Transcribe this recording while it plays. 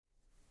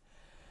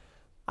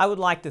I would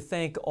like to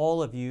thank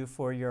all of you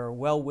for your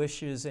well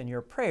wishes and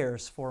your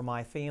prayers for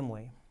my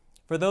family.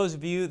 For those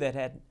of you that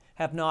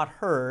have not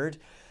heard,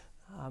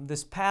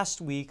 this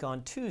past week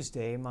on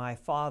Tuesday, my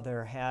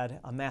father had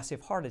a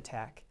massive heart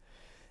attack.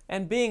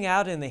 And being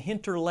out in the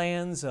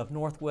hinterlands of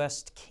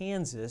northwest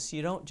Kansas,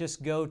 you don't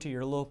just go to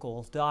your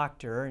local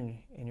doctor and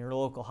in your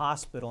local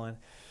hospital. And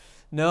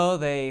no,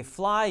 they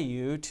fly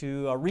you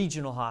to a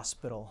regional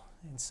hospital.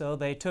 And so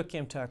they took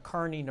him to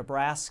Kearney,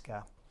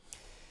 Nebraska,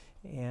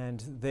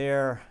 and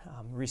there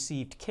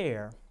received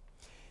care.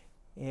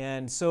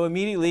 And so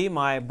immediately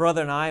my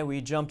brother and I,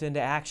 we jumped into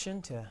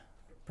action to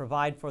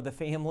provide for the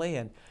family.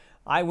 And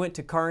I went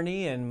to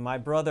Kearney, and my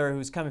brother,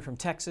 who's coming from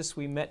Texas,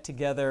 we met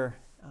together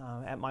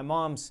at my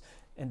mom's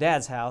and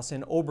dad's house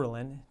in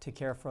Oberlin to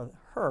care for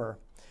her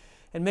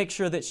and make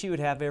sure that she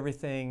would have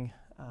everything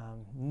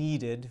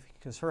needed,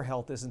 because her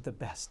health isn't the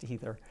best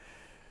either.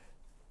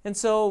 And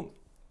so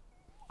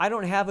I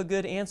don't have a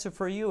good answer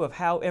for you of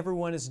how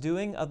everyone is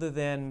doing other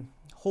than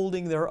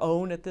holding their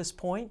own at this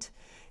point.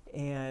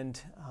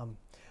 And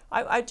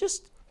I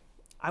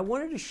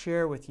wanted to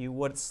share with you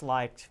what it's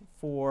like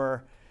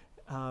for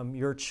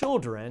your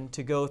children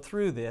to go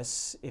through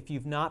this if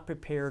you've not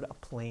prepared a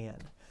plan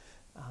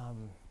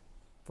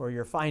for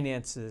your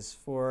finances,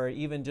 for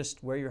even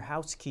just where your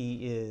house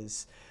key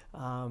is,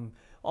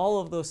 all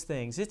of those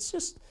things. It's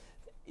just,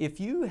 if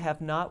you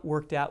have not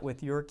worked out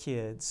with your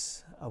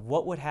kids of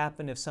what would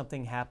happen if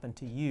something happened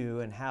to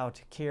you and how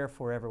to care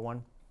for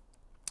everyone,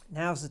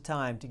 now's the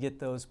time to get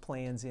those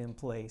plans in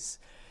place.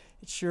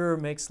 It sure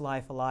makes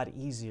life a lot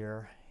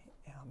easier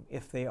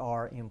if they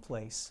are in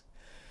place.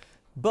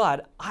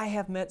 But I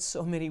have met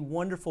so many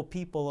wonderful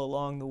people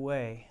along the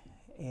way,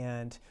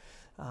 and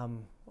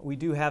we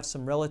do have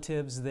some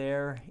relatives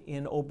there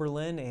in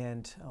Oberlin,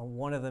 and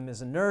one of them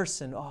is a nurse,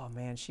 and oh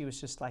man, she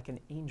was just like an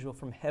angel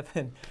from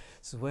heaven.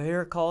 So well,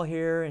 here, call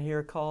here, and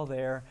here, call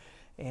there.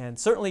 And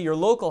certainly your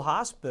local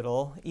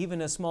hospital,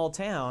 even a small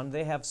town,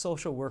 they have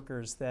social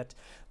workers that,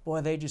 boy,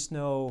 they just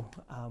know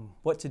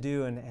what to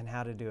do and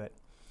how to do it.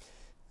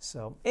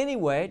 So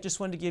anyway,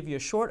 just wanted to give you a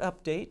short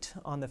update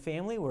on the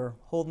family. We're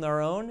holding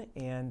our own,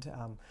 and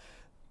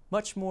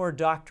much more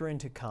doctrine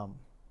to come.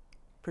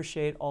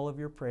 Appreciate all of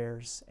your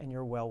prayers and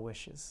your well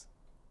wishes.